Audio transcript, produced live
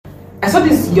I saw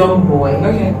this young boy.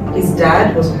 Okay. His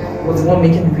dad was the one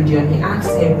making the video, and he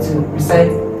asked him to recite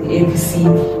the ABC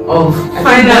of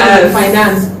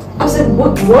finance. I said,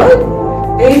 what?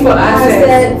 A for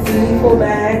assets, C for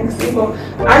banks, C for...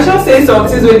 I shall say some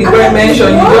things when the boy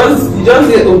mentioned, you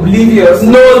just get oblivious.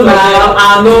 No,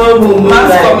 I know mass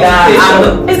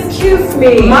communication. Excuse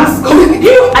me. Mass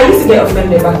communication. I used to get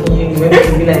offended back in uni when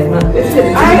people be like, man,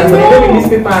 I know. I don't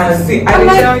newspaper and see, I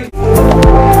like, tell you.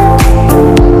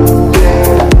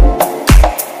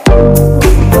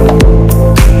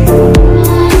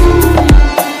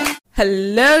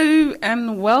 Hello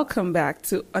and welcome back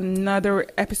to another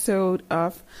episode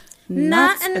of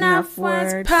Not Enough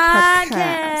Words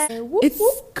Podcast. It's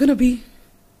gonna be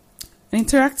an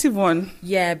interactive one.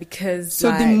 Yeah, because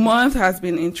the month has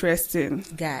been interesting.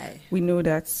 Guy, we know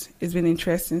that it's been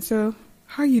interesting. So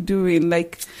how are you doing? I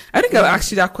think I'll ask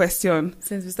you that question.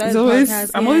 Since we started the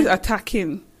podcast, I'm always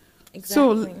attacking.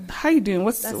 Exactly. So how are you doing?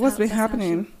 What's been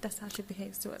happening? That's how she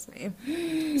behaves towards me.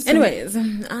 Anyways,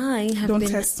 I have don't been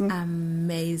test me.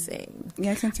 Amazing.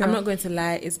 Yeah, I can tell. I'm not going to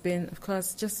lie. It's been, of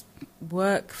course, just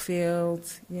work filled,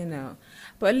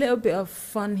 but a little bit of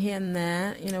fun here and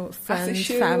there, with friends,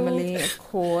 family, of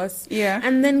course. Yeah.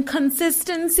 And then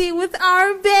consistency with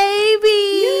our baby.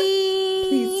 Yeah.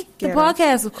 Please, the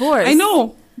podcast, of course. I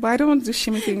know, but I don't want to do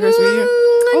shimmy fingers with you.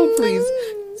 Oh, please.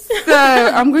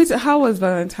 So how was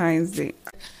Valentine's Day?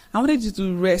 I wanted you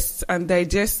to rest and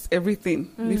digest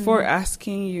everything before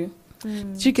asking you.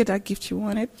 Did you get that gift you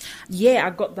wanted? Yeah, I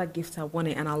got that gift I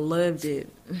wanted and I loved it.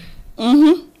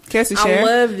 Care to share? I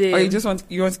loved it. Or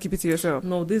you want to keep it to yourself?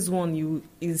 No, this one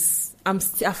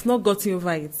I've not gotten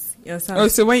over it. You understand? Oh,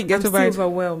 so when you get over it,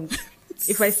 overwhelmed.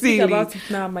 If I speak about it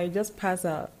now, I might just pass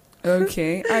out.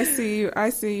 Okay, I see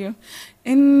you.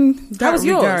 In that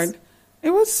regard, yours?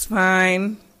 It was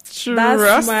fine.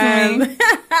 That's mine.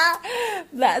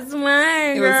 That's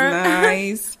mine. It was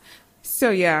nice. So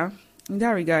yeah, in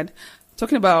that regard,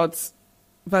 talking about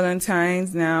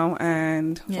Valentine's now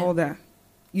and all that.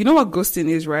 You know what ghosting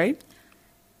is, right?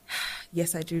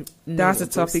 Yes, I do. That's the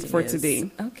topic for today.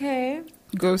 Okay.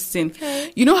 Ghosting.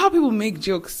 Okay. You know how people make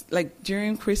jokes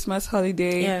during Christmas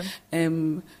holiday,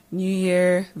 New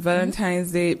Year,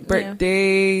 Valentine's Day,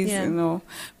 birthdays,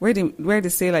 where they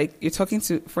say you're talking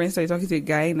to, for instance, you're talking to a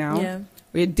guy now, or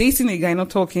you're dating a guy, not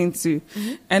talking to,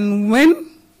 and when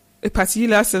a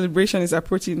particular celebration is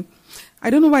approaching, I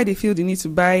don't know why they feel the need to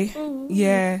buy.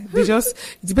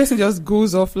 The person just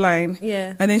goes offline,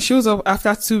 and then shows up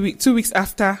after 2 weeks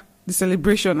after the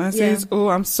celebration and says, "Oh,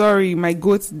 I'm sorry, my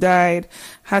goat died,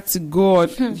 had to go."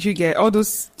 You get all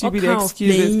those stupid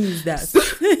excuses.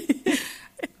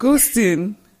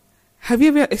 Ghosting. Have you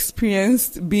ever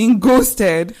experienced being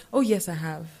ghosted? Oh yes, I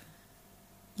have.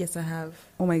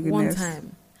 Oh my goodness. One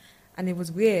time, and it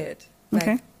was weird.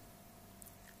 Okay.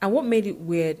 And what made it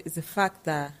weird is the fact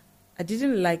that I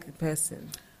didn't like the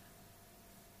person.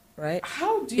 Right?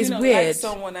 How do you not weird. Like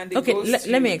someone and they okay, ghost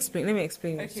you? let me explain.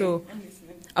 Okay, So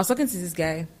I was talking to this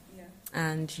guy,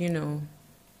 and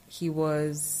he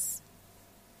was.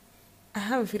 I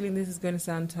have a feeling this is going to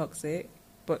sound toxic,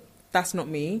 but that's not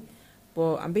me.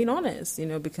 But I'm being honest,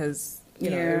 because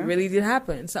it really did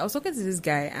happen. So I was talking to this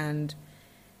guy, and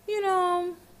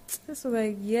this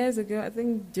was years ago. I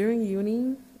think during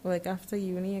uni, or after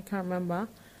uni, I can't remember.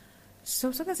 So I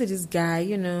was talking to this guy.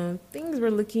 Things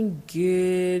were looking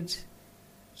good.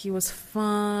 He was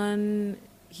fun.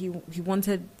 He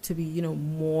wanted to be,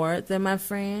 more than my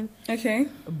friend. Okay.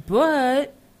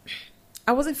 But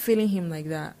I wasn't feeling him like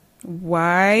that.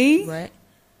 Why? Right?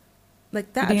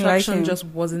 That attraction just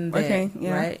wasn't there. Okay,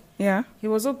 yeah. Right? Yeah. He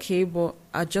was okay, but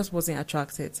I just wasn't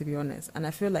attracted, to be honest. And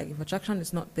I feel like if attraction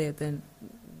is not there, then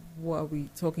what are we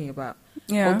talking about?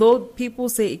 Yeah. Although people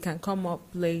say it can come up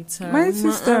later. My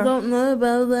sister. I don't know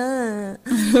about that.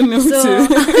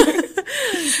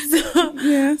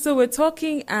 Yeah. So we're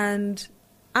talking, and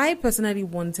I personally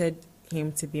wanted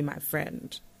him to be my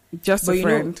friend. Just a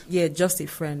friend. Just a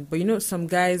friend. But some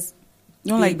guys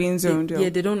don't like being zoned. They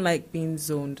don't like being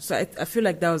zoned. So I feel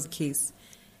like that was the case.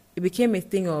 It became a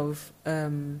thing of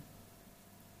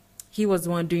he was the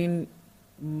one doing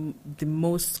the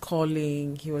most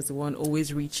calling. He was the one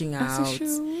always reaching out.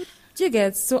 Do you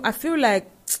get? So I feel like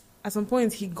at some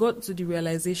point he got to the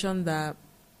realization that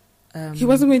he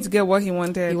wasn't going to get what he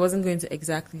wanted. He wasn't going to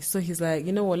exactly. So he's like,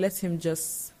 you know what? Let him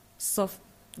just soft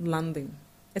landing.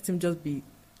 Let him just be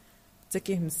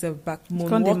taking himself back,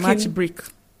 the match brick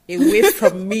away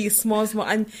from me, small,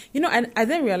 and I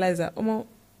didn't realize that.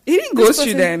 He didn't ghost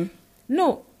you then.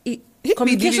 No,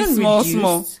 communication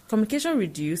reduced. Communication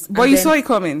reduced. But you saw it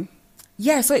coming.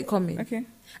 Yeah, I saw it coming. Okay.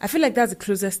 I feel like that's the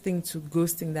closest thing to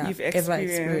ghosting that I've ever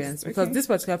experienced. Because this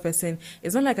particular person,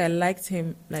 it's not like I liked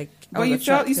him, like, but you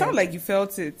sound like you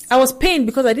felt it. I was pained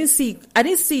because I didn't see,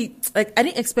 like, I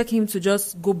didn't expect him to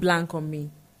just go blank on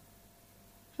me.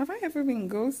 Have I ever been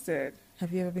ghosted?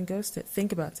 Have you ever been ghosted?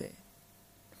 Think about it.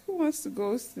 Who wants to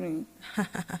ghost me?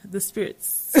 The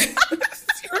spirits.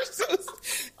 You're so...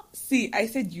 See, I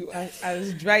said I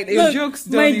was right. Your jokes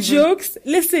don't my jokes.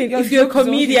 Listen, if you're a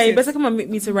comedian, you better come and make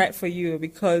me to write for you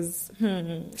because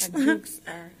my jokes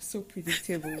are so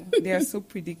predictable. They are so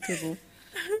predictable.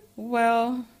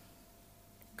 Well,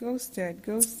 ghosted.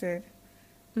 Ghosted.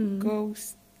 For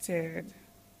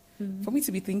me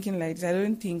to be thinking like this, I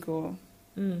don't think.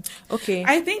 Okay.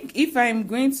 I think if I'm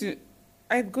going to,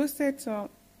 I've ghosted. So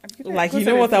like, you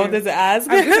know what I wanted to ask.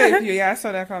 I ghosted you. Yeah, I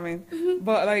saw that coming.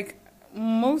 But like.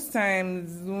 Most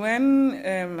times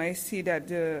when I see that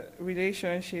the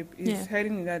relationship is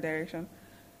heading in that direction,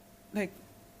 like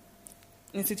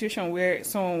in a situation where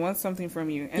someone wants something from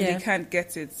you and they can't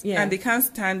get it and they can't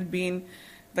stand being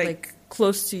like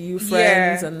close to you,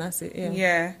 friends, and that's it.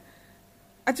 Yeah.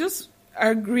 I just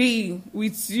agree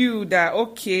with you that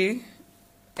okay,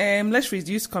 let's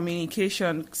reduce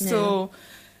communication. So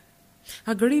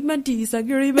agreement is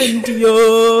agreement,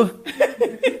 yo.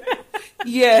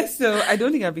 Yeah, so I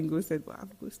don't think I've been ghosted, but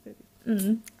I've ghosted it.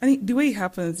 Mm-hmm. I think the way it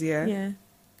happens,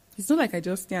 it's not like I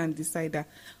just stay and decide that,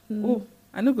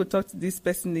 I not go talk to this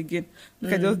person again.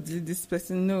 I just delete this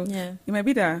person. No, it might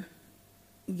be that,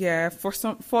 for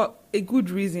a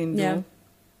good reason, though,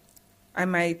 I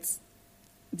might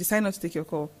decide not to take your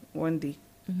call one day,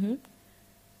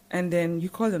 and then you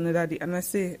call another day, and I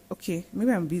say, okay,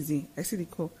 maybe I'm busy. I see the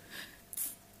call.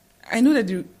 I know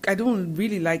that I don't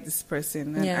really like this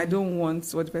person, and I don't want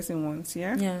what the person wants,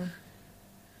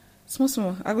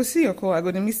 Small. I go see your call. I go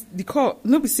to miss the call.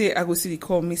 Nobody say I go see the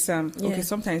call, miss Sam. Okay,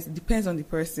 sometimes it depends on the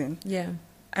person. Yeah.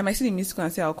 I might see the missed call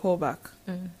and say I'll call back.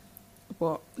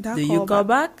 But that do you call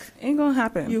back? Ain't gonna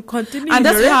happen. You continue. And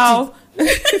that's how.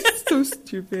 It's so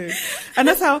stupid. And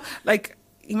that's how, like,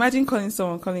 imagine calling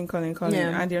someone, calling,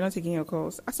 and they're not taking your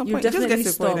calls. At some point, you just get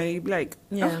to the point and you be like,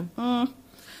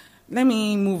 let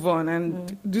me move on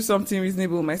and do something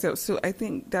reasonable with myself. So I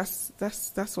think that's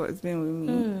what it's been with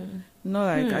me. Not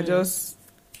like I just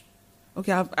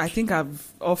I think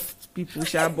I've off people,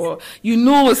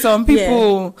 but some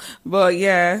people. But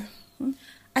I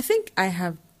think I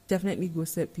have definitely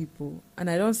ghosted people, and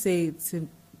I don't say it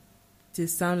to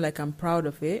sound like I'm proud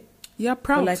of it. Yeah,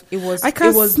 proud. But like it was. I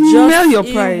can it was smell just, your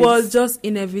pride. It was just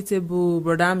inevitable,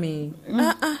 brother me.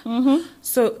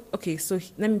 So okay, so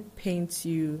let me paint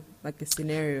you like a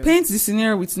scenario. Paint the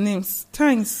scenario with names.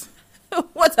 Thanks.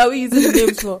 What are we using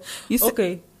names for?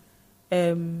 Okay.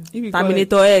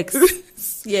 Terminator X.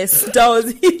 Yes, that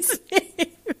was it.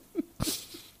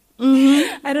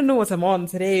 I don't know what I'm on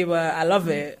today, but I love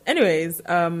it. Anyways,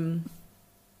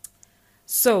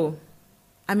 so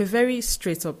I'm a very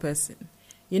straight up person.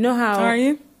 You know how? Are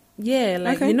you? Yeah,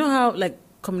 like you know how like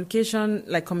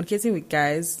communicating with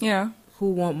guys. Yeah.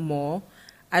 Who want more?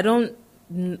 I don't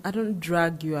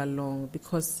drag you along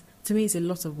because to me it's a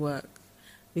lot of work.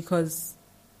 Because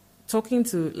talking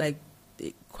to like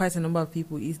quite a number of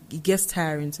people, it gets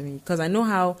tiring to me because I know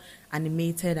how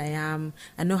animated I am.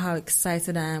 I know how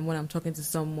excited I am when I'm talking to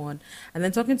someone. And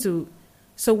then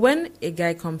so when a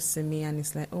guy comes to me and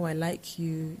it's like, oh, I like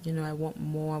you, I want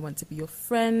more, I want to be your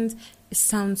friend, it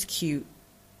sounds cute.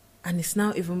 And it's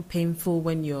now even painful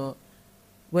when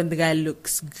the guy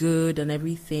looks good and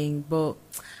everything. But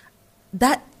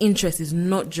that interest is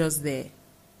not just there.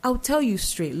 I'll tell you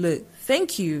straight, look,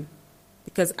 thank you.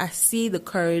 Because I see the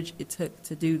courage it took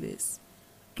to do this.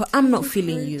 But I'm not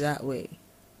feeling you that way.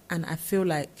 And I feel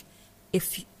like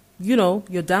if,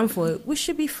 you're down for it, we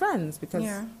should be friends.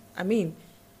 Because,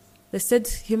 they said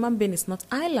human being is not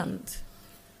island.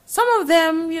 Some of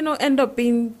them, end up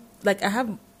being, like I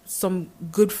have some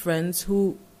good friends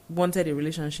who wanted a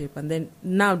relationship. And then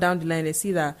now down the line, they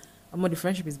see that the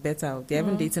friendship is better. They're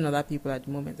even dating other people at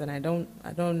the moment. And I don't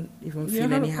even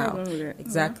feel anyhow.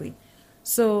 Exactly.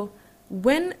 So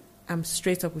when I'm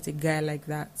straight up with a guy like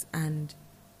that, and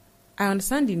I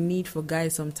understand the need for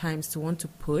guys sometimes to want to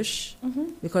push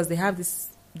because they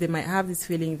might have this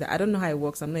feeling that I don't know how it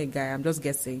works. I'm not a guy. I'm just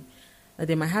guessing that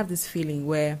they might have this feeling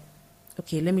where,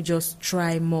 okay, let me just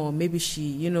try more. Maybe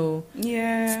she,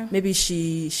 maybe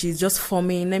she's just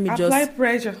forming. Let me apply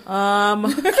pressure.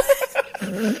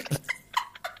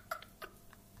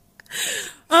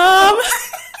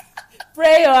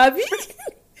 Pray, Abby.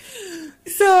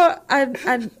 So,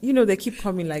 and they keep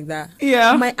coming like that.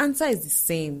 Yeah. My answer is the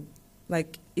same.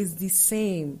 Like, it's the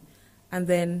same. And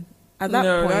then, at that point...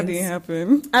 No, that didn't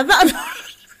happen. At that...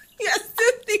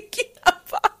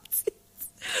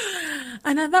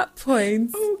 And at that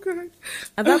point, oh god,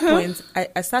 at that point,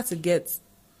 I start to get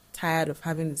tired of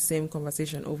having the same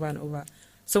conversation over and over.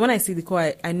 So when I see the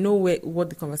call, I know what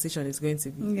the conversation is going to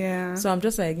be. Yeah. So I'm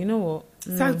just like, you know what?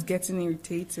 Starts getting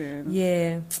irritating.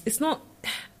 Yeah. It's not.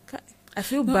 I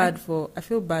feel bad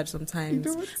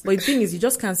sometimes. But the thing is, you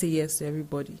just can't say yes to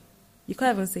everybody. You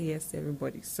can't even say yes to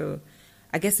everybody. So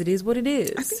I guess it is what it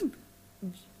is. I think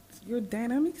your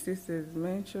dynamic sisters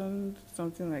mentioned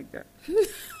something like that.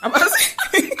 I'm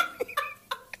asking.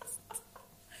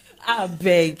 I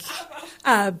beg.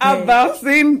 About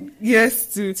saying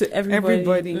yes to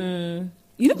everybody.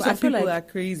 You know, some people are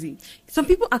crazy. Some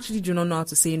people actually do not know how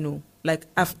to say no. Like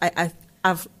I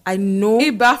know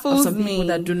it baffles some people me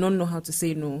that do not know how to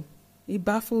say no. It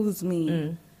baffles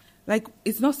me. Like,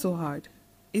 it's not so hard.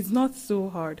 It's not so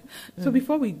hard. So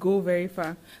before we go very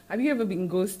far, have you ever been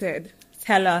ghosted?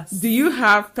 Tell us. Do you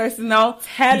have personal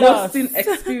ghosting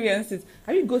experiences?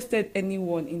 Have you ghosted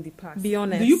anyone in the past? Be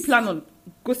honest. Do you plan on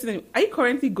ghosting anyone? Are you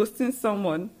currently ghosting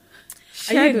someone?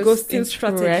 Share the ghosting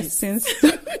strategies.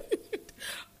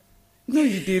 No,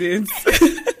 you didn't.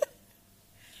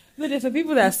 No, there's some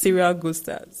people that are serial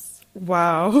ghosters.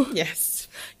 Wow. Yes.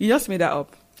 You just made that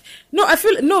up. No,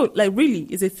 like really,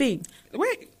 it's a thing.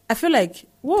 Wait. I feel like,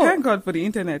 whoa. Thank God for the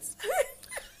internet.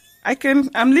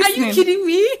 I'm listening. Are you kidding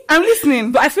me? I'm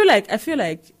listening. But I feel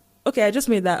like, okay, I just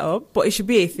made that up, but it should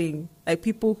be a thing. Like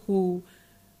people who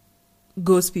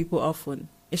ghost people often.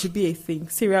 It should be a thing.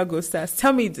 Serial ghosters.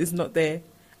 Tell me it's not there.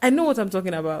 I know what I'm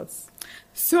talking about.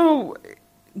 So,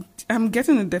 I'm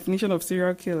getting the definition of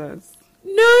serial killers.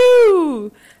 No!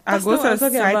 Are ghosters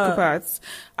psychopaths?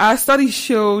 Our studies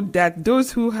showed that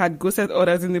those who had ghosted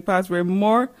others in the past were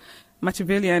more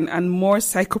Machiavellian and more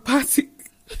psychopathic,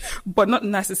 but not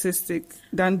narcissistic,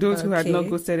 than those who had not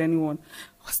ghosted anyone.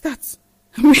 What's that?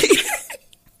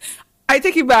 I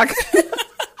take it back.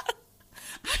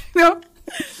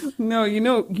 No, you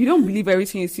don't believe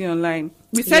everything you see online.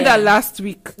 We said that last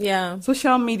week. Yeah.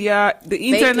 Social media, the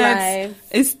internet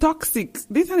is toxic.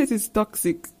 The internet is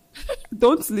toxic.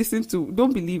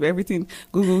 Don't believe everything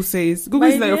Google says. Google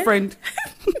is not your friend.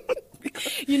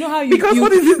 You know how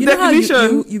what is this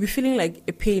definition? You be feeling like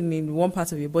a pain in one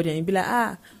part of your body and you be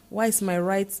like, why is my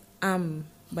right arm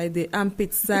by the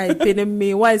armpit side paining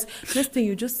me? Why is next thing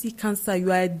you just see cancer,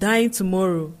 you are dying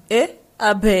tomorrow.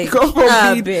 I beg.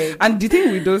 And the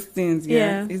thing with those things,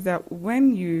 is that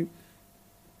when you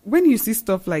see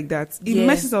stuff like that, it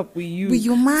messes up with you. With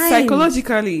your mind.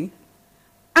 Psychologically.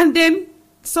 And then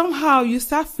somehow you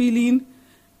start feeling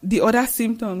the other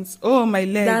symptoms. Oh, my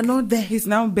leg. They're not there. He's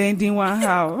now bending one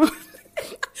how.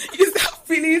 You start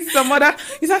feeling some other,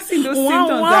 you start seeing those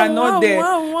symptoms that are not there.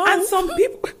 And some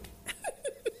people.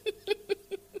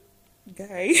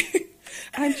 Guy.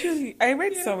 Actually, I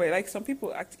read somewhere, like some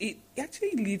people, it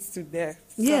actually leads to death.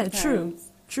 Yeah,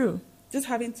 sometimes. True. Just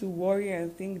having to worry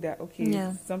and think that,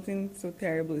 something so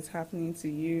terrible is happening to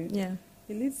you. Yeah.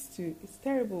 It's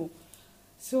terrible.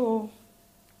 So,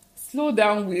 slow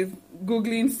down with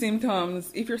Googling symptoms.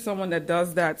 If you're someone that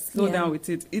does that, slow down with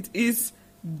it. It is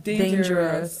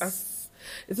dangerous.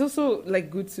 It's also like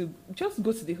good to just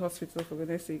go to the hospital for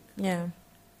goodness sake. Yeah.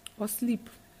 Or sleep.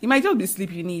 It might just be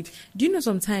sleep you need. Do you know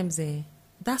sometimes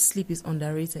that sleep is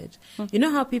underrated? You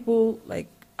know how people like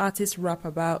artists rap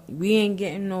about we ain't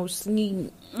getting no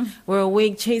sleep. We're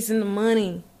awake chasing the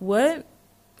money. What?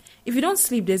 If you don't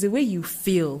sleep, there's a way you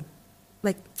feel.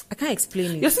 Like, I can't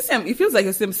explain it. Your system, it feels like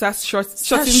your system starts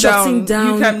shutting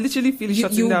down. You can literally feel it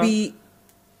shutting down.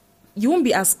 You won't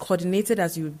be as coordinated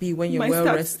as you would be when you're well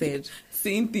rested.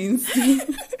 Seeing things.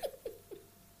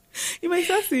 You might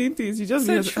start seeing things. You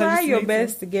just try your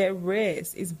best to get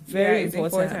rest. It's very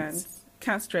important.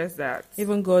 Can't stress that.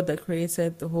 Even God that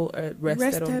created the whole earth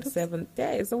rested on the seventh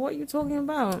day. So what are you talking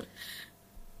about?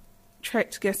 Try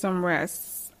to get some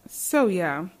rest. So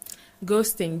yeah.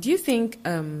 Ghosting. Do you think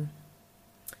how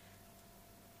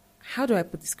do I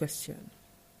put this question?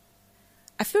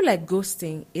 I feel like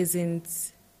ghosting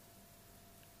isn't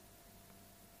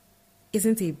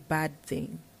a bad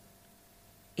thing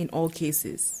in all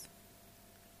cases.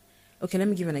 Okay, let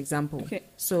me give an example. Okay.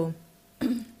 So,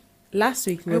 last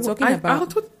week we were talking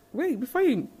about... Wait, before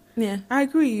you... Yeah. I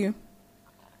agree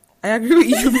with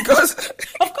you because...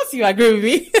 Of course you agree with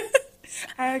me.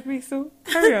 I agree, so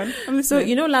carry on. So,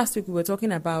 last week we were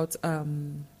talking about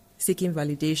seeking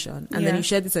validation. And then you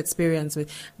shared this experience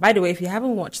with... By the way, if you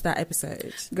haven't watched that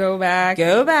episode... Go back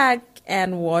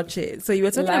and watch it. So, you were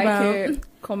talking about... it,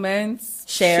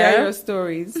 comments, share your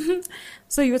stories.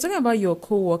 So, you were talking about your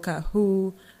co-worker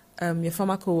who... your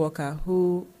former co-worker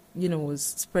who, was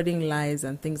spreading lies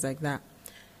and things like that.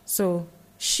 So,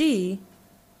 she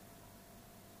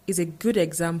is a good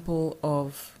example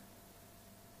of...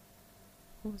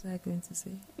 What was I going to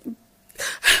say?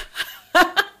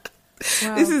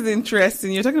 Wow. This is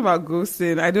interesting. You're talking about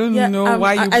ghosting. I don't know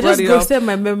why you brought it up. I just ghosted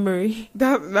my memory.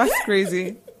 That's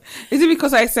crazy. Is it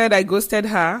because I said I ghosted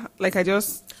her? Like I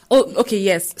just... Oh, okay,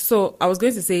 yes. So I was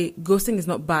going to say ghosting is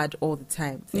not bad all the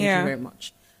time. Thank you very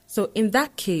much. So in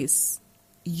that case,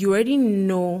 you already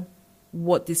know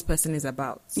what this person is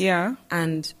about. Yeah.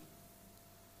 And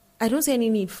I don't see any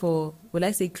need for, will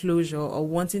I say closure or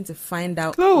wanting to find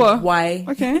out why.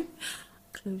 Okay.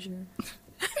 Closure.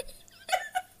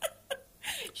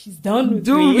 She's done with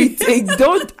me.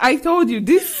 Don't. I told you,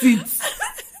 this seat,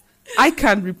 I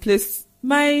can replace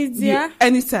my dear you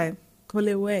anytime. Call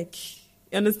it work.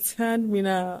 You understand me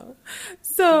now?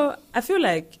 So I feel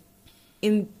like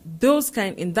in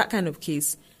that kind of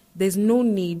case, there's no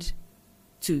need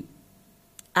to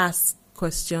ask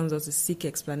questions or to seek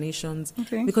explanations,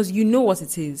 because you know what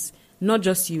it is. Not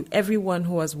just you. Everyone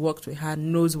who has worked with her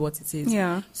knows what it is.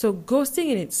 Yeah. So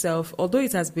ghosting in itself, although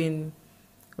it has been,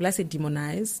 well, I say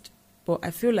demonized, but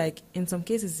I feel like in some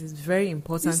cases it's very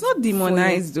important. It's not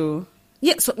demonized though.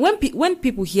 Yeah. So when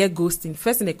people hear ghosting,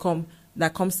 first thing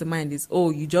that comes to mind is, oh,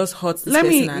 you just hurt this let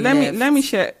person. Let me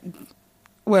share.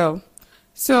 Well,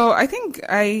 so I think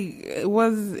I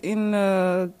was in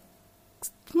a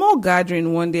small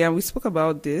gathering one day and we spoke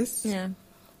about this. Yeah.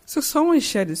 So someone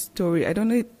shared a story. I don't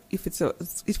know if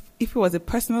if it was a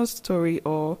personal story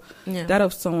or that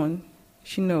of someone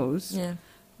she knows. Yeah.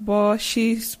 But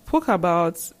she spoke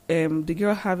about the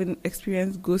girl having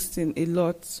experienced ghosting a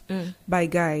lot by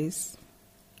guys,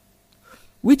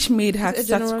 which made her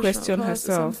start to question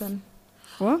herself.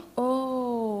 What?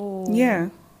 Oh. Yeah.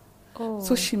 Oh.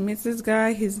 So she meets this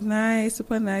guy. He's nice,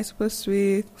 super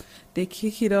sweet. They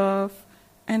kick it off.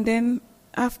 And then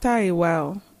after a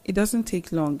while, it doesn't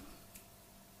take long.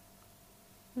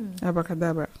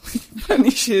 Abracadabra.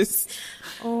 Vanishes.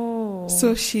 Oh.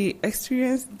 So she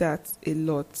experienced that a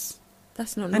lot.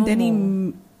 That's not normal. And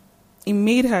then it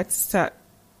made her start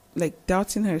like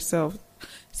doubting herself,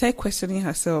 start questioning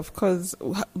herself, because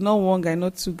not one guy,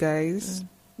 not two guys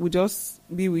would just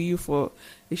be with you for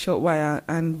a short while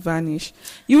and vanish.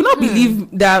 You will not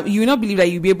believe that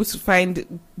you'll be able to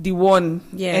find the one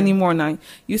anymore now.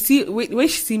 You see, when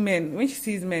she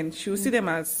sees men, she will see them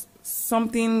as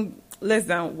something less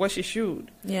than what she should.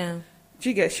 Yeah.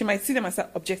 She might see them as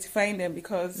objectifying them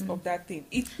because of that thing.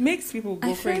 It makes people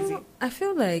go crazy. I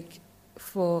feel like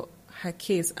for her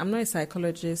case, I'm not a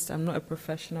psychologist, I'm not a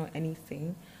professional,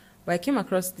 anything, but I came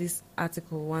across this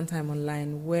article one time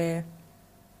online where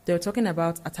they were talking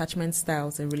about attachment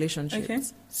styles in relationships. Okay.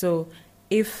 So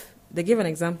if they give an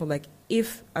example, like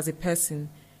if as a person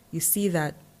you see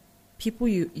that people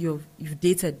you've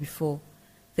dated before,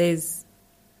 there's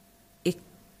a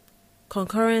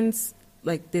concurrence,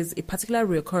 like there's a particular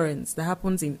reoccurrence that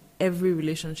happens in every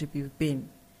relationship you've been,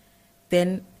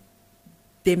 then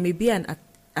there may be an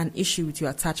issue with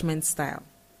your attachment style.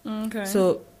 Okay.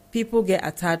 So people get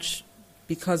attached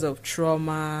because of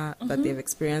trauma that they've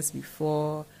experienced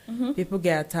before. People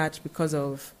get attached because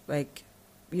of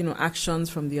actions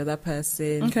from the other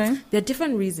person. Okay. There are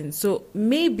different reasons. So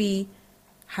maybe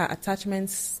her attachment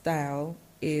style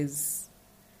is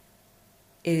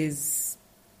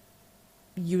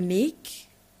unique,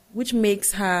 which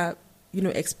makes her,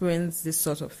 experience this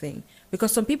sort of thing.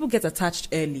 Because some people get attached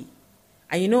early.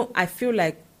 And, I feel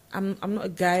like I'm not a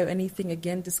guy or anything,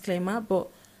 again, disclaimer, but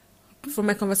from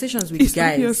my conversations with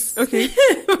guys, okay.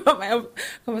 from my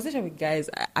conversation with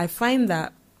guys, I find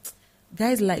that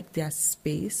guys like their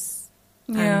space.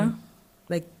 Yeah.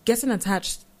 And, getting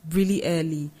attached really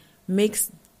early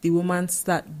makes the woman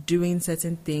start doing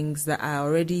certain things that are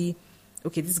already,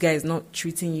 okay, this guy is not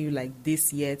treating you like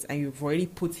this yet, and you've already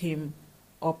put him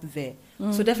up there.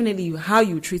 So definitely how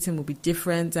you treat him will be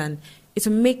different, and it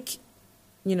will make,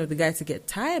 the guy to get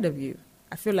tired of you.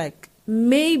 I feel like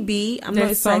maybe, I'm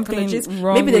not a psychologist,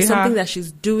 maybe there's something that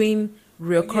she's doing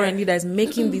recurrently that is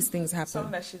making these things happen.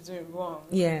 Something that she's doing wrong.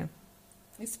 Yeah.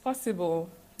 It's possible.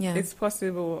 Yeah. It's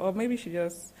possible. Or maybe she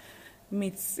just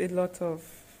meets a lot of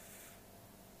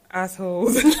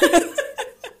assholes.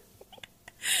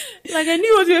 I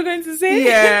knew what you were going to say.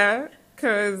 Yeah.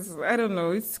 Because, I don't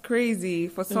know, it's crazy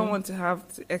for someone to have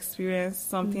to experience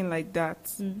something like that.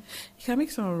 You can make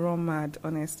someone run mad,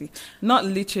 honestly. Not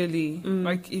literally.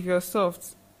 Like, if you're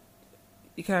soft,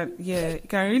 you can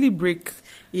really break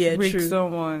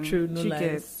someone. True, no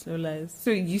lies. So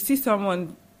you see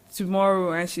someone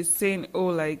tomorrow and she's saying,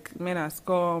 men are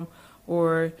scum,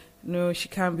 or, no, she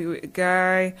can't be with a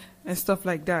guy, and stuff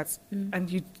like that.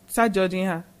 And you start judging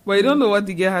her. But you don't know what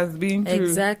the girl has been through.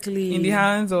 Exactly. In the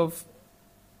hands of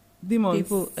demons.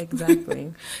 People,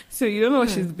 exactly. So you don't know what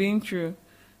she's been through.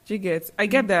 She gets. I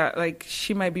get that. Like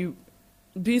she might be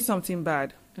doing something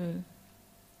bad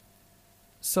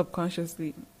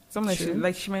subconsciously. Something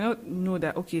she might not know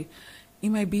that. Okay, it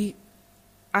might be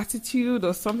attitude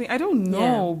or something. I don't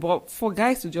know. But for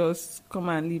guys to just come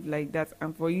and live like that,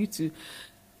 and for you to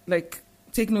like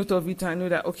take note of it and know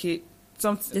that okay,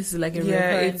 something. This is like a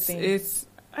recurring thing. It's.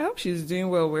 I hope she's doing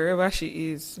well wherever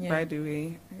she is. By the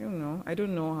way, I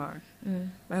don't know her.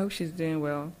 I hope she's doing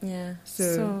well. Yeah.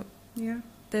 So yeah.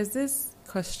 There's this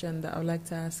question that I would like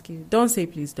to ask you. Don't say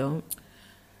please don't.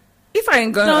 If I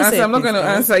ain't gonna answer, I'm not gonna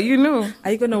answer. You know.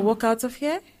 Are you gonna walk out of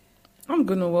here? I'm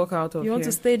gonna walk out of here. You want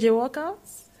to stage a walkout?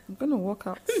 I'm gonna walk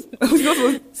out.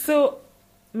 So,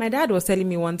 my dad was telling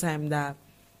me one time that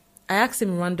I asked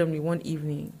him randomly one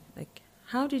evening, like,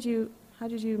 how did you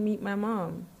meet my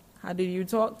mom? How did you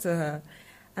talk to her?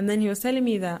 And then he was telling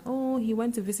me that, he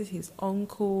went to visit his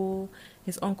uncle.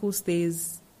 His uncle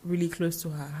stays really close to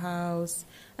her house.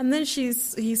 And then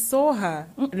he saw her.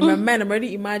 And in my mind, I'm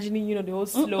already imagining, the whole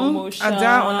slow motion. Ada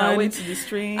on her way to the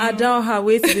stream. Ada on her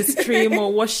way to the stream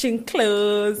or washing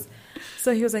clothes.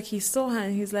 So he was like, he saw her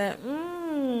and he's like,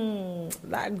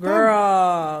 that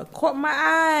girl caught my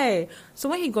eye. So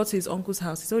when he got to his uncle's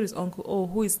house, he told his uncle,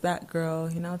 who is that girl?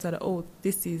 He now told her,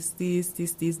 this is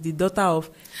the daughter of...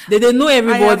 They know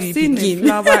everybody. I have seen the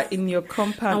flower in your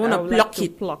compound. I want to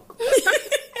pluck it.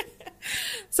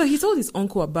 So he told his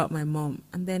uncle about my mom.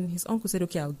 And then his uncle said,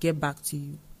 okay, I'll get back to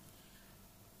you.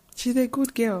 She's a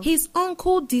good girl. His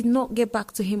uncle did not get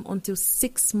back to him until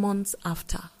 6 months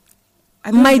after.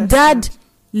 My dad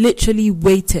literally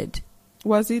waited.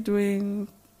 Was he doing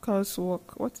coursework?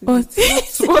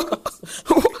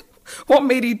 What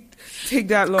made it take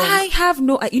that long? I have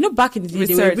no... back in the day,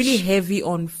 they were really heavy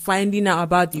on finding out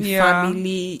about the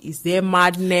family. Is there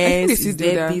madness? Is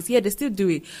there this? Yeah, they still do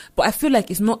it. But I feel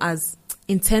like it's not as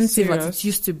intensive as it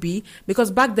used to be. Because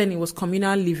back then, it was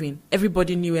communal living.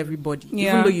 Everybody knew everybody. Yeah.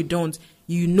 Even though you don't,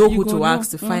 you know who to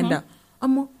ask to find out.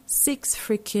 6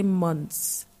 freaking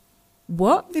months.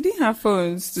 What? They didn't have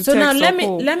phones to so text. So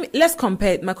now let's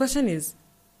compare. My question is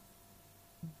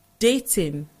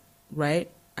dating,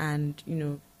 right? And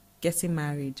getting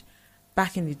married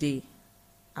back in the day,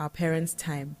 our parents'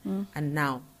 time, and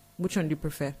now. Which one do you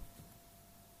prefer?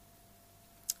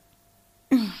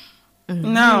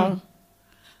 Now.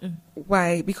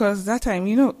 Why? Because that time,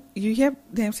 you hear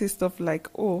them say stuff like,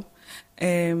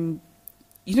 they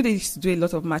used to do a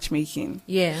lot of matchmaking.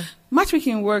 Yeah.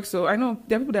 Matchmaking works, so I know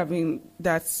there are people that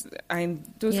are in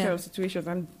those kind of situations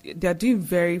and they're doing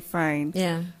very fine.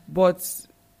 Yeah. But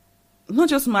not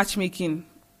just matchmaking.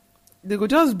 They could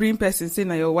just bring person saying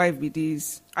that your wife be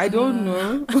this. I don't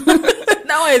know.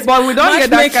 But we don't get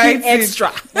that kind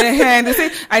extra. And they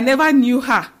say, I never knew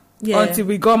her until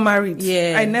we got married.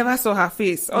 Yeah. I never saw her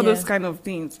face. All those kind of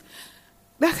things.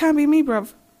 That can't be me,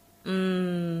 bruv.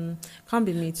 Can't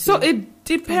be me too. So it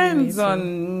depends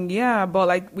on but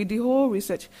like with the whole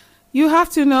research, you have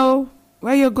to know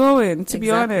where you're going. To be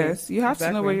honest, you have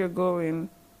to know where you're going.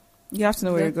 You have to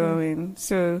know where you're going.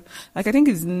 So like I think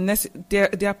it's there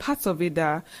are parts of it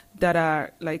that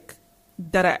are like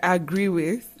that I agree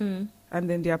with, and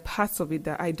then there are parts of it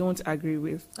that I don't agree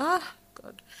with. God,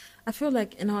 I feel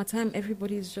like in our time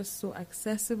everybody is just so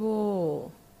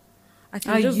accessible. I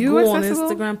can just go on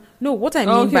Instagram. No, what I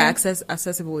mean by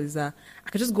accessible is that I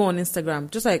can just go on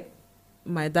Instagram, just like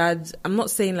my dad. I'm not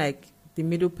saying like the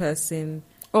middle person.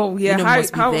 Oh yeah, how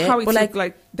it but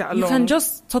like that alone. You can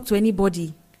just talk to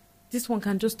anybody. This one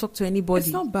can just talk to anybody.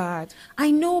 It's not bad.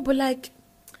 I know, but like,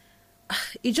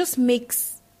 it just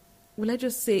makes. Will I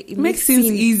just say it makes things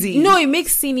easy? No, it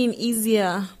makes sinning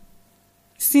easier.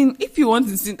 If you want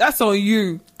to sin, that's on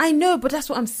you. I know, but that's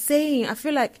what I'm saying. I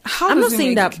feel like I'm not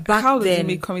saying that back then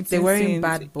they weren't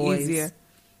bad boys. Easier?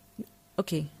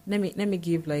 Okay, let me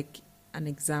give like an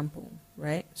example,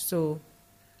 right? So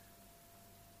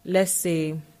let's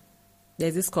say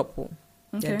there's this couple,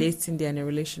 they're dating, they're in a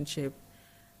relationship,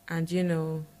 and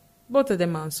both of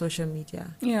them are on social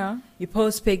media. Yeah, you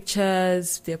post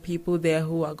pictures. There are people there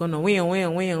who are gonna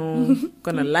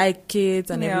gonna like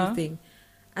it and everything.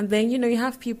 And then, you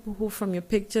have people who from your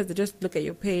pictures, they just look at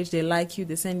your page, they like you,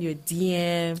 they send you a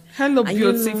DM. Hello,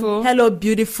 beautiful. Hello,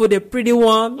 beautiful, the pretty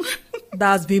one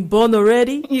that's been born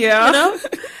already. Yeah.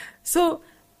 So,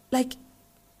 like,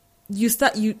 you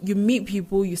meet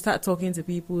people, you start talking to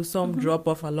people, some drop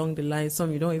off along the line,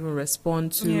 some you don't even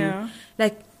respond to. Yeah.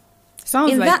 Like,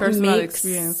 sounds like personal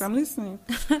experience. I'm listening.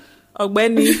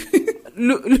 Ogbeni,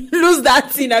 lose that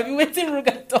thing. I've been waiting for you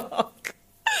to talk.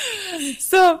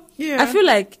 So I feel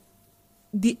like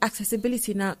the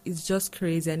accessibility now is just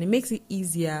crazy, and it makes it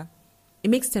easier. It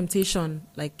makes temptation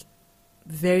like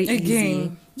very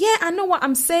easy. Yeah, I know what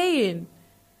I'm saying.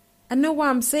 I know why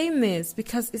I'm saying this,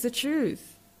 because it's the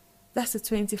truth. That's the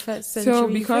 21st century. So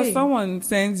because thing. someone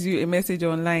sends you a message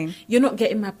online, you're not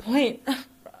getting my point.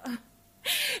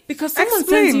 Because someone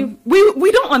sends you,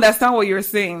 we don't understand what you're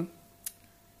saying.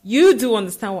 You do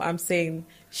understand what I'm saying.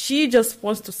 She just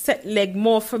wants to set leg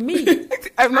more for me.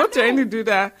 I'm not trying to do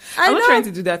that. I'm not trying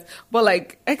to do that. But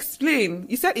like, explain.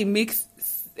 You said it makes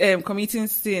committing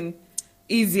sin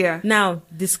easier. Now,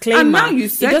 disclaimer. And now you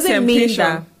said it doesn't temptation. mean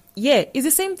that. Yeah, it's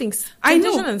the same thing. I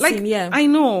know. And like, sin, yeah. I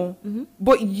know. Mm-hmm.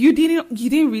 But you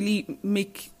didn't really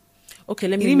make. Okay,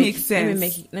 let me make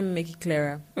it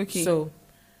clearer. Okay. So,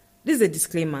 this is a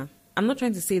disclaimer. I'm not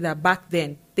trying to say that back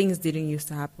then things didn't used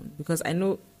to happen, because I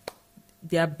know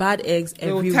there are bad eggs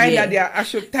everywhere. I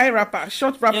should tie wrapper,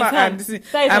 short wrapper, and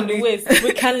tie it on the waist.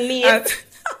 We can leave.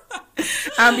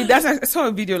 I saw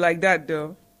a video like that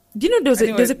though. Do you know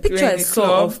there's a picture I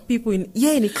saw of people in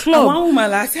a club. And one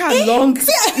woman like how long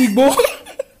Igbo.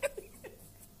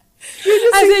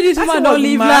 I said this woman don't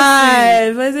live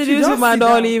life. I said this woman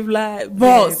don't live life.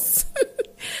 Boss.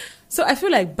 So I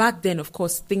feel like back then, of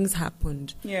course, things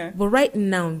happened. Yeah. But right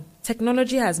now,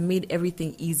 technology has made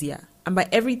everything easier. And by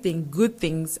everything, good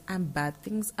things and bad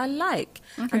things alike.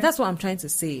 Okay. And that's what I'm trying to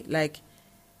say. Like,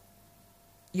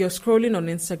 you're scrolling on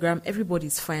Instagram.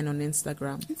 Everybody's fine on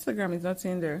Instagram. Instagram is not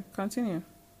in there. Continue.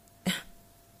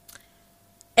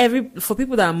 For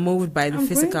people that are moved by the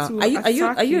physical. Are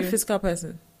you a physical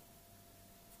person?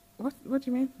 What do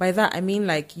you mean? By that, I mean,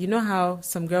 like, you know how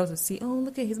some girls will see, oh,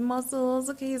 look at his muscles,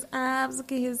 look at his abs,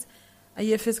 look at his... Are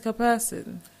you a physical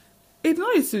person? It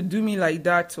not used to do me like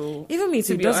that, or... Even me,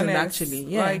 it doesn't actually,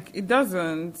 yeah. Like, it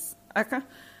doesn't. I can't...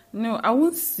 No, I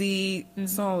won't see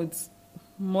someone with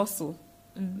muscle.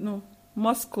 No,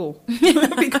 muscle.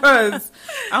 Because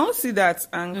I won't see that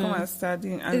and come and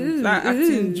studying and like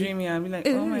acting dreamy and be like,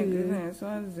 oh my goodness,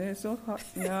 what is this? So hot.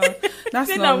 No,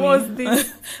 that's not me.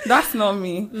 That's not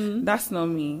me. That's not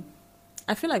me.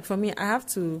 I feel like for me, I have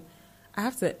to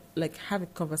like have a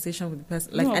conversation with the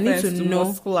person. Like, no I need to know.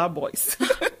 Muscular boys.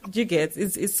 Do you get?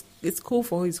 It's cool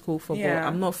for who it's cool for. Yeah. But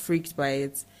I'm not freaked by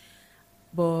it.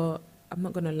 But I'm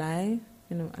not gonna lie.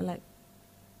 You know, I like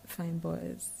fine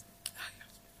boys.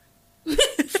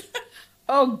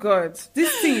 Oh God,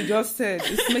 this thing you just said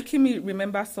is making me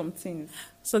remember some things.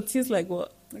 Some things like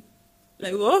what?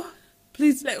 Like what?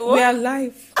 Please, like what? We are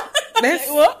live. Like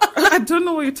what? I don't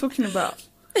know what you're talking about.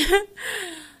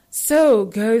 So,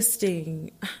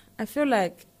 ghosting. I feel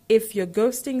like if you're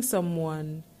ghosting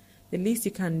someone, the least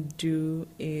you can do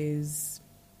is,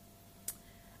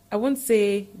 I won't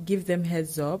say give them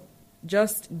heads up.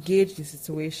 Just gauge the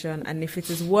situation, and if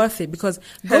it is worth it, because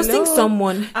ghosting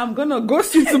someone, I'm gonna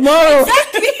ghost you tomorrow.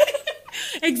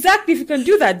 Exactly. If you can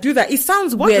do that, do that. It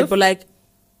sounds weird, but like,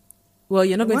 well,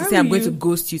 you're not going to say I'm going to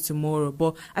ghost you tomorrow.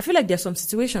 But I feel like there's some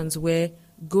situations where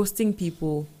ghosting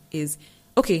people is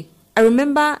okay. I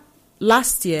remember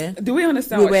last year. Do we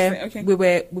understand? Okay. We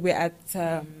were at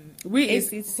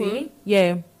ACT.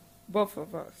 Yeah, both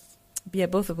of us. Yeah,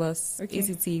 both of us. Okay.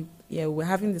 ACT. Yeah, we're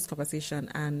having this conversation,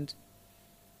 and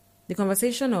the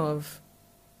conversation of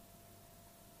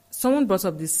someone brought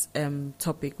up this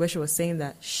topic where she was saying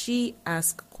that she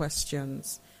asks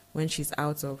questions when she's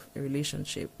out of a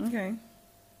relationship. Okay.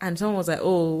 And someone was like,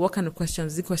 oh, what kind of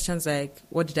questions? The questions like,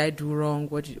 what did I do wrong?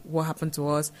 What happened to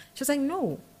us? She was like,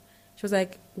 no. She was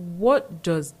like, what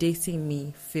does dating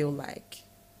me feel like?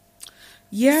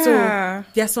 Yeah. So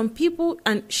there are some people,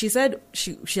 and she said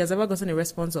she has ever gotten a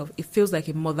response of, it feels like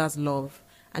a mother's love.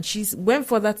 And she went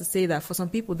further to say that for some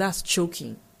people, that's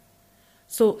choking.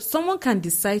 So someone can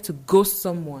decide to ghost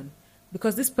someone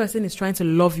because this person is trying to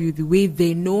love you the way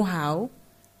they know how,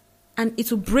 and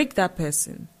it will break that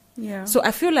person. Yeah. So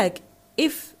I feel like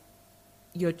if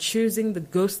you're choosing the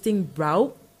ghosting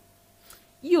route,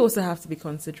 you also have to be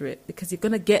considerate because you're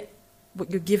going to get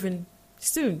what you're given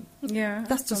soon. Yeah.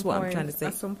 That's just what I'm trying to say.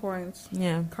 At some point.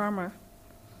 Yeah. Karma.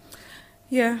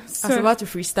 Yeah. So I was about to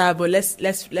freestyle, but let's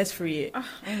free it. Oh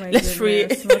my let's goodness. Free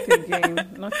it.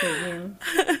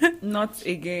 Not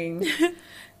again.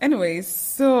 Anyways,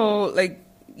 so like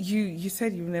you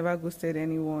said you've never ghosted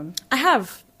anyone. I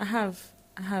have.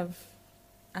 To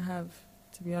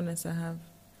be honest, I have.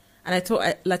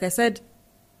 And like I said,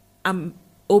 I'm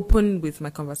open with my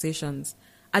conversations.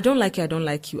 I don't like you, I don't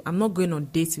like you. I'm not going on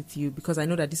dates with you because I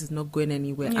know that this is not going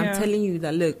anywhere. Yeah. I'm telling you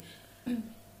that, look,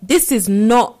 this is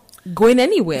not going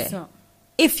anywhere. So,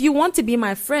 if you want to be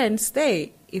my friend,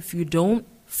 stay. If you don't,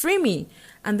 free me.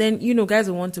 And then, guys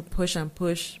will want to push and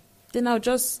push. then I'll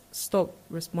just stop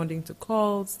responding to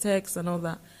calls, texts, and all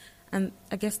that. And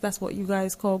I guess that's what you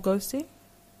guys call ghosting?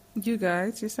 You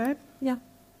guys, you said? Yeah.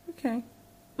 Okay.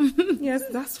 Yes,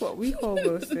 that's what we call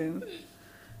ghosting.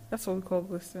 That's what we call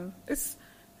ghosting. The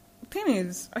thing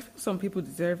is, I feel some people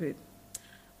deserve it.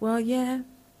 Well, yeah.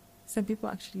 Some people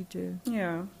actually do.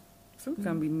 Yeah. Some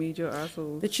can be major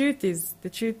assholes. The truth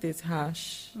is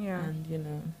harsh. Yeah.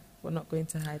 And, we're not going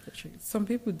to hide the truth. Some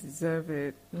people deserve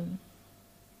it.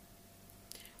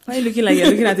 Why are you looking like you're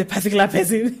looking at a particular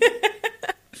person?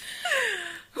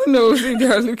 Who knows if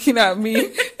they're looking at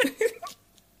me?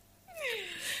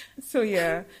 So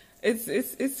yeah,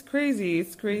 it's crazy.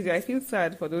 It's crazy. I feel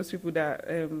sad for those people that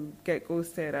get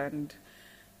ghosted and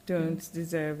don't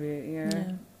deserve it.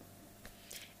 Yeah.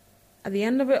 At the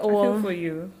end of it all, I feel for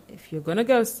you. If you're gonna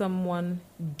ghost someone,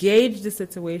 gauge the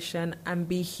situation and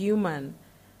be human.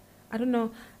 I don't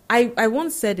know. I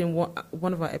once said in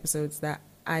one of our episodes that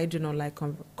I do not like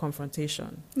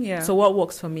confrontation. Yeah. So what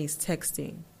works for me is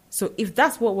texting. So if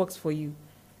that's what works for you,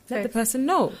 let the person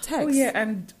know. Text. Oh yeah,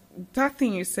 and that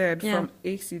thing you said from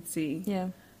ACT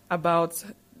about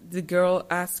the girl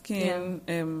asking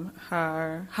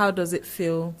her, how does it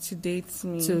feel to date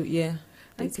me?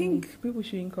 I think people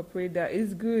should incorporate that.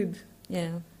 It's good.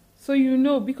 Yeah.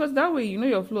 So because that way you know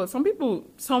your flaws.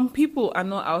 Some people are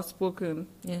not outspoken.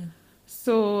 Yeah.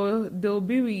 So they'll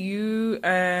be with you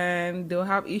and they'll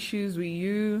have issues with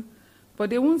you, but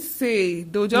they won't say.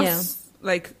 They'll just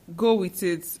go with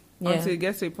it until it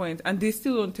gets to a point, and they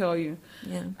still don't tell you.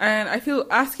 Yeah. And I feel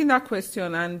asking that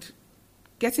question and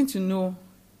getting to know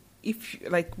if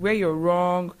where you're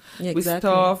wrong with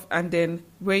stuff, and then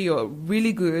where you're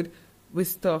really good with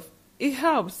stuff, it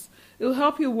helps. It'll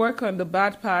help you work on the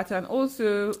bad part and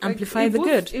also amplify the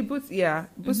good. It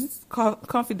boosts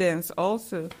confidence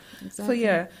also. Exactly. So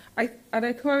yeah, I'd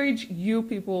encourage you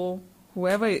people,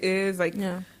 whoever it is,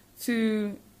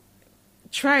 to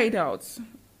try it out.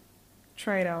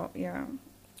 Try it out, yeah.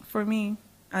 For me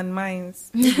and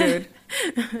mine's good.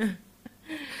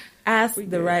 Ask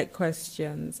the right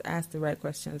questions.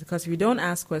 Because if you don't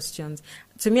ask questions,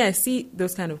 to me, I see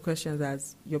those kind of questions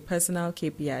as your personal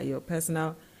KPI, your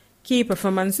personal key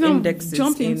performance indexes.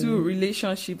 Jump into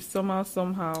relationships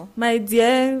somehow. My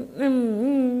dear,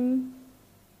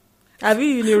 have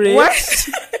you in what?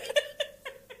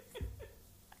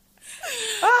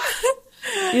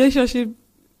 Relationship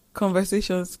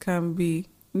conversations can be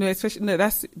especially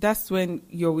that's when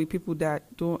you're with people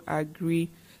that don't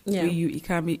agree with you. It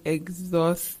can be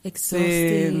exhausting.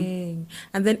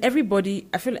 And then I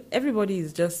feel like everybody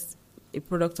is just a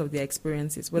product of their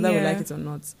experiences, whether we like it or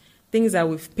not. Things that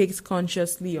we've picked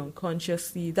consciously,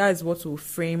 unconsciously, that is what will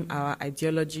frame our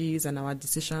ideologies and our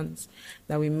decisions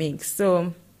that we make.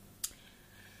 So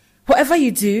whatever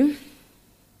you do,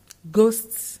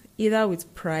 ghosts either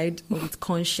with pride or with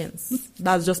conscience.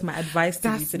 That's just my advice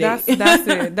to you today.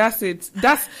 That's it.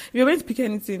 If you're going to pick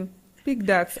anything, pick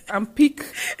that and pick.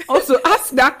 Also,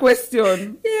 ask that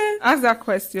question. Yeah. Ask that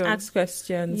question. Ask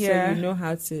questions so you know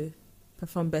how to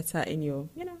perform better in your,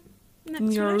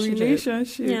 in your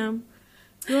relationship. Yeah. You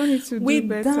don't need to do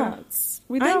better.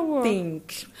 With that, I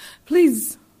think.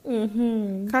 Please.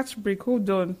 Catch break. Hold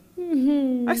on.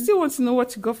 I still want to know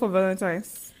what you got for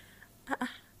Valentine's.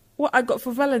 What I got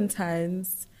for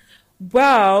Valentine's?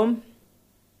 Well,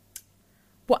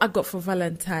 what I got for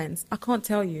Valentine's, I can't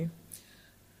tell you.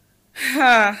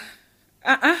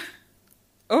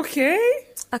 Okay.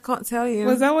 I can't tell you.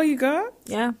 Was that what you got?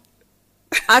 Yeah.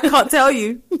 I can't tell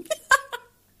you.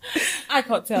 I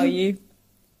can't tell you.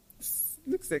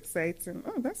 Looks exciting.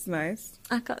 Oh, that's nice.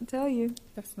 I can't tell you.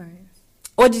 That's nice.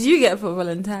 What did you get for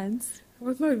Valentine's? I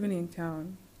was not even in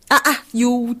town.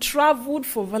 You traveled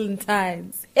for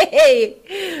Valentine's.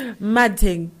 Hey, mad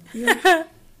thing. Yeah.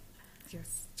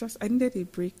 Yes, I needed a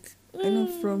break. I know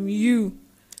from you.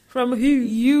 From who?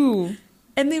 You.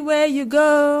 Anywhere you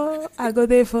go, I go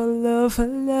there for love.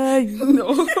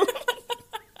 No.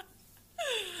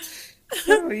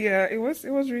 Oh yeah, it was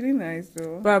really nice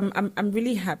though. But I'm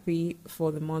really happy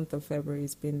for the month of February.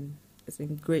 It's been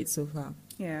great so far.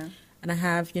 Yeah. And I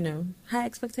have, high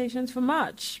expectations for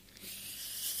March.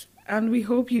 And we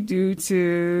hope you do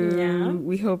too. Yeah.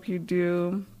 We hope you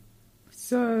do.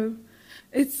 So,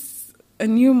 it's a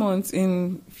new month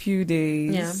in a few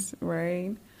days,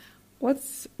 right?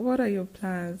 What are your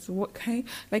plans?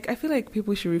 I feel like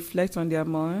people should reflect on their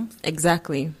month.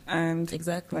 Exactly. And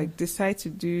decide to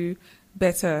do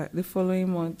better the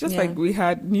following month. Just like we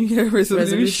had New Year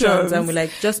resolutions. And we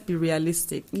just be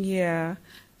realistic. Yeah.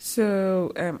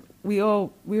 So we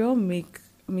all make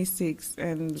mistakes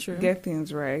and get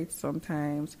things right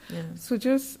sometimes. Yeah. So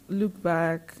just look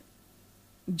back,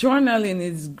 journaling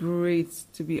is great,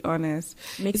 to be honest.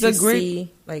 Makes you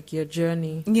see like your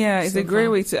journey. Yeah, it's a great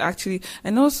way to actually,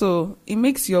 and also it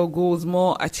makes your goals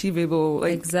more achievable.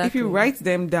 Like if you write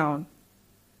them down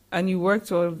and you work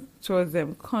towards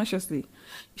them consciously,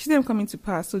 you see them coming to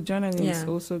pass. So journaling is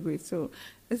also great. So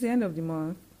it's the end of the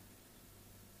month.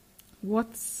 What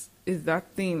is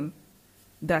that thing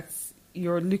that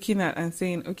you're looking at and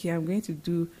saying, okay, I'm going to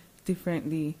do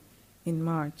differently in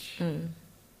March?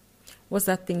 What's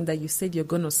that thing that you said you're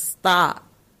going to start,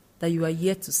 that you are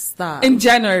yet to start? In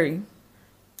January.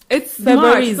 It's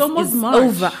February. It's almost March.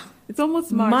 Over. It's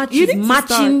almost March. March you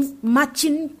is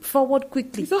marching forward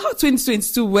quickly. So how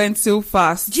 2022 went so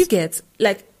fast? Do you get?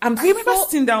 Like, I remember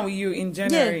sitting down with you in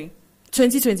January. Yeah,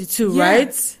 2022,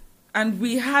 right? And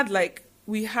we had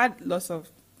lots of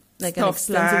like an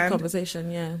extensive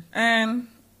conversation, and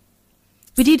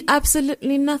we did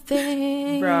absolutely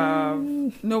nothing.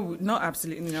 Bruh. No, not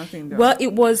absolutely nothing though. Well,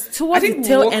 it was towards the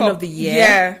tail end of the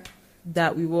year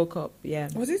that we woke up. Yeah.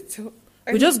 Was it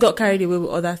we just got carried away with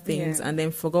other things and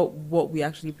then forgot what we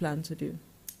actually planned to do.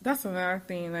 That's another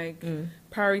thing, like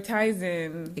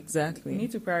prioritizing. Exactly. You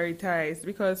need to prioritize,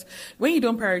 because when you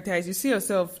don't prioritize, you see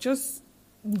yourself just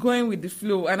going with the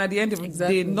flow, and at the end of the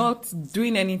day, not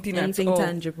doing anything at all.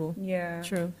 Tangible. Yeah.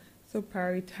 True. So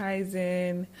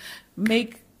prioritizing,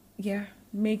 make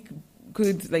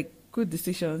good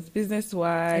decisions,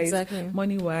 business-wise,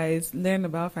 money-wise, learn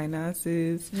about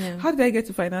finances. Yeah. How did I get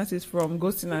to finances from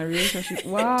ghosting and relationship?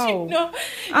 Wow.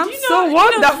 I'm so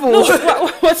wonderful.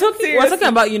 We're talking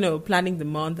about, planning the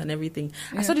month and everything.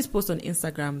 Yeah. I saw this post on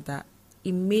Instagram that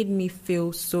it made me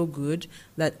feel so good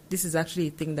that this is actually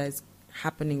a thing that is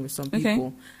happening with some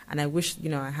people. And I wish,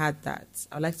 I had that.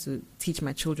 I'd like to teach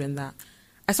my children that.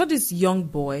 I saw this young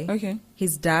boy. Okay.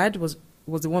 His dad was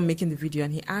the one making the video,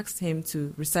 and he asked him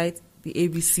to recite the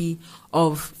ABC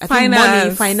of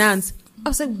finance. I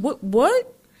was like,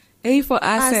 what? A for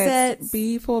assets,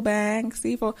 B for banks,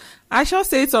 C for... I shall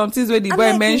say some things where the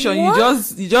boy mentioned. You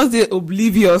just did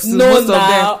oblivious to most of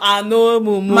them. I know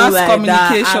mass like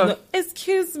communication.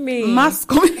 Excuse me. Mass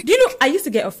communication. Do you know, I used to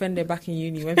get offended back in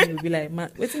uni when people would be like,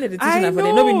 what's in the teaching for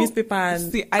them? No newspaper.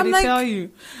 And see, I did tell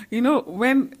you.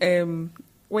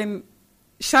 When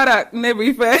shout out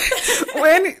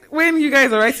Nebrife, when you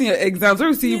guys are writing your exams, when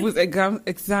you see people's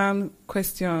exam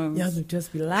questions, you have to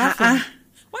just be laughing.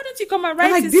 Why don't you come and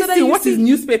write it? This thing, what is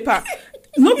newspaper?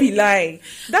 No be lie.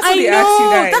 That's what they ask you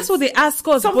guys. That's what they ask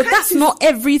us. But that's not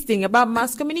everything about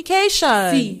mass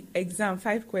communication. See, exam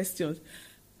 5 questions.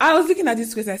 I was looking at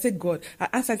this question. I said, God, I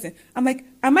answered it. I'm like,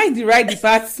 am I the right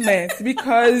department?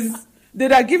 Because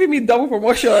they'd have given me double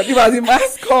promotion if I was in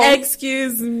mass comm.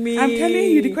 Excuse me. I'm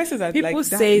telling you, the questions are people like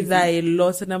that say that a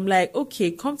lot, and I'm like,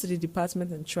 okay, come to the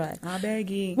department and try. I beg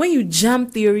you. When you jam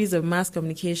theories of mass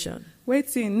communication,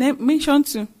 mention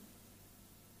 2.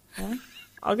 Huh?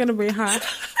 I'm gonna be hard.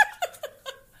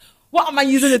 What am I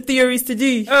using the theories to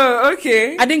do? Oh,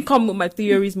 okay. I didn't come with my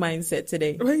theories mindset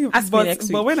today. But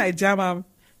when I jam them,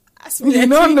 you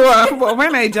don't know. But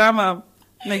when I jam them.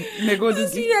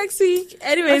 See you next week.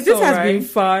 Anyways, this has been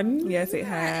fun. Yes, it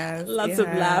has. Lots of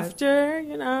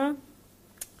laughter,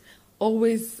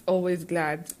 Always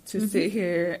glad to sit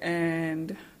here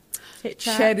and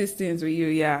share these things with you.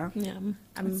 Yeah.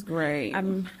 It's great.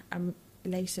 I'm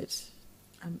elated.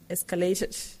 I'm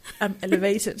escalated. I'm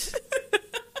elevated.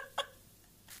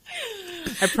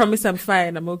 I promise I'm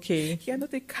fine. I'm okay. You're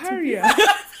not a carrier.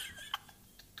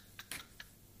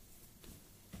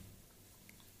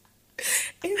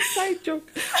 Inside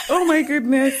joke. Oh my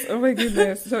goodness.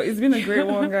 So it's been a great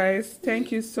one, guys.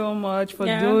 Thank you so much for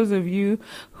those of you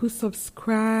who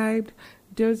subscribed.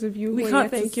 Those of you who are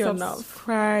yet to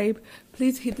subscribe,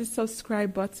 please hit the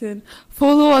subscribe button.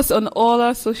 Follow us on all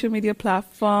our social media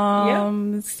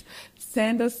platforms.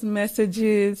 Send us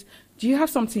messages. Do you have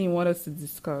something you want us to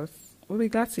discuss? We'll be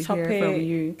glad to hear from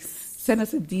you. Send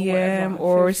us a DM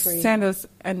or send us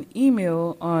an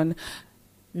email on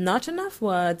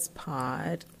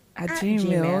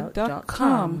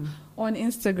notenoughwordspod@gmail.com. On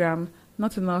Instagram,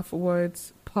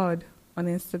 notenoughwordspod on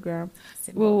Instagram.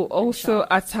 We'll also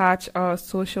attach our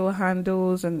social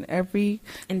handles and every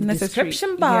in the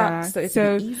description box.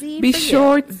 So be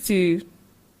sure to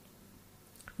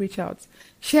reach out,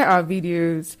 share our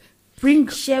videos,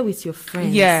 share with your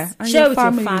friends. Yeah, and share with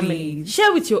your family.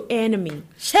 Share with your enemy.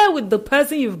 Share with the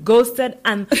person you've ghosted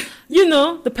and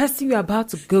the person you're about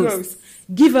to ghost.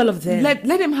 Give all of them. Let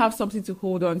them have something to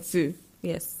hold on to.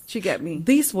 Yes. You get me?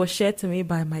 This was shared to me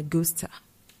by my ghoster.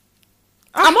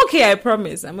 I'm okay, I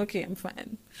promise. I'm okay, I'm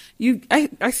fine.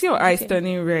 I see your eyes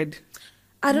turning red.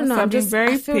 I don't know. I'm just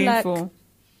very painful.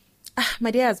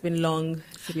 My day has been long,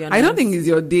 to be honest. I don't think it's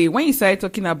your day. When you started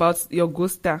talking about your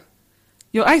ghoster,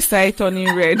 your eyes started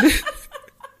turning red.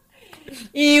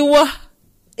 Ewa.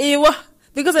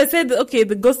 Because I said, okay,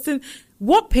 the ghosting.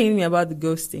 What pained me about the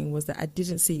ghosting was that I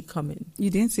didn't see it coming.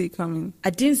 You didn't see it coming? I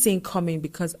didn't see it coming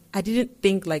because I didn't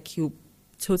think like you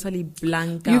totally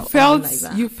blanked out.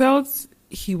 You felt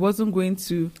he wasn't going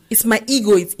to. It's my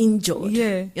ego. It's injured.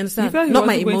 Yeah, you understand? You felt he not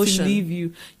wasn't my emotion. Going to leave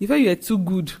you. You felt you were too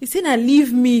good. He said, "I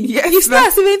leave me." Yes, it's not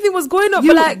as if anything was going on.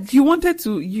 But like you wanted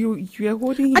to. You were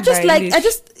holding him. I just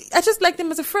liked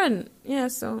him as a friend. Yeah,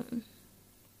 so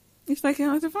it's like him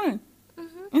as a friend.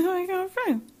 Mm-hmm. It's like a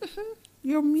friend. Mm-hmm.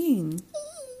 You're mean.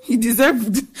 He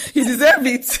deserved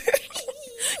it.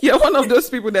 You're one of those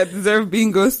people that deserve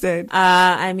being ghosted.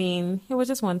 I mean, it was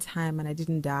just one time and I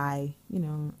didn't die, you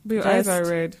know. But your eyes are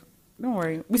red. Don't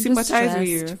worry. We sympathize with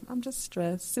you. I'm just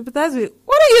stressed. Sympathize with.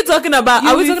 What are you talking about?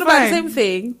 Are we talking about the same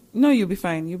thing? No, you'll be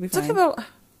fine. You'll be fine. Talking about.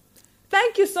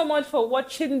 Thank you so much for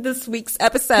watching this week's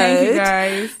episode. Thank you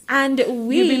guys. And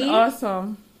you've been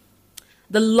awesome.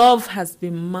 The love has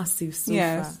been massive so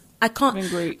far. I can't. It's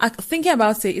been great. Thinking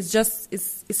about it, it's just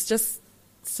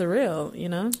surreal, you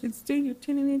know. It's still you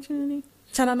chanana.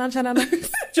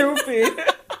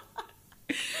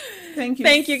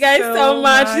 Thank you guys so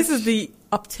much. This is the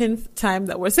uptenth time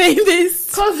that we're saying this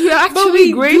because we're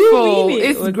actually grateful.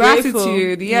 It's we're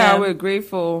gratitude. Grateful. Yeah, we're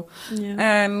grateful,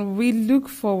 and we look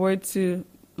forward to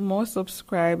more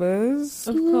subscribers,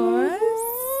 of course,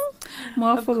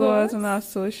 more followers on our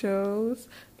socials.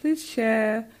 Please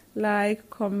share, like,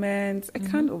 comment. I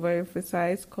can't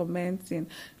overemphasize commenting.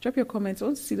 Drop your comments. I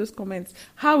want to see those comments.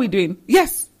 How are we doing?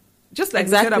 Yes. Just like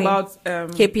we said about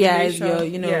KPIs,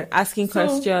 you're asking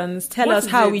questions. Tell us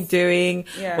how we're doing.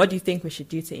 Yeah. What do you think we should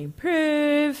do to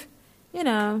improve? You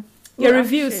know, your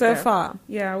review so far.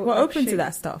 Yeah, we're open to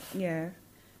that stuff. Yeah.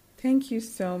 Thank you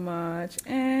so much.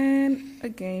 And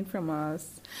again from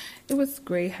us, it was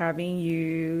great having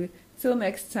you. Till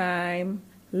next time,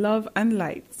 love and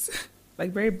light.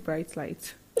 Like very bright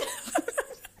light.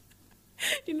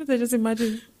 You know, I just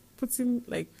imagine putting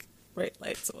like bright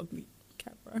lights on the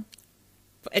camera.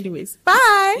 But anyways,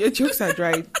 bye. Your jokes are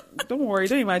dry. Don't worry.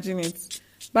 Don't imagine it.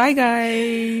 Bye,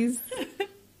 guys.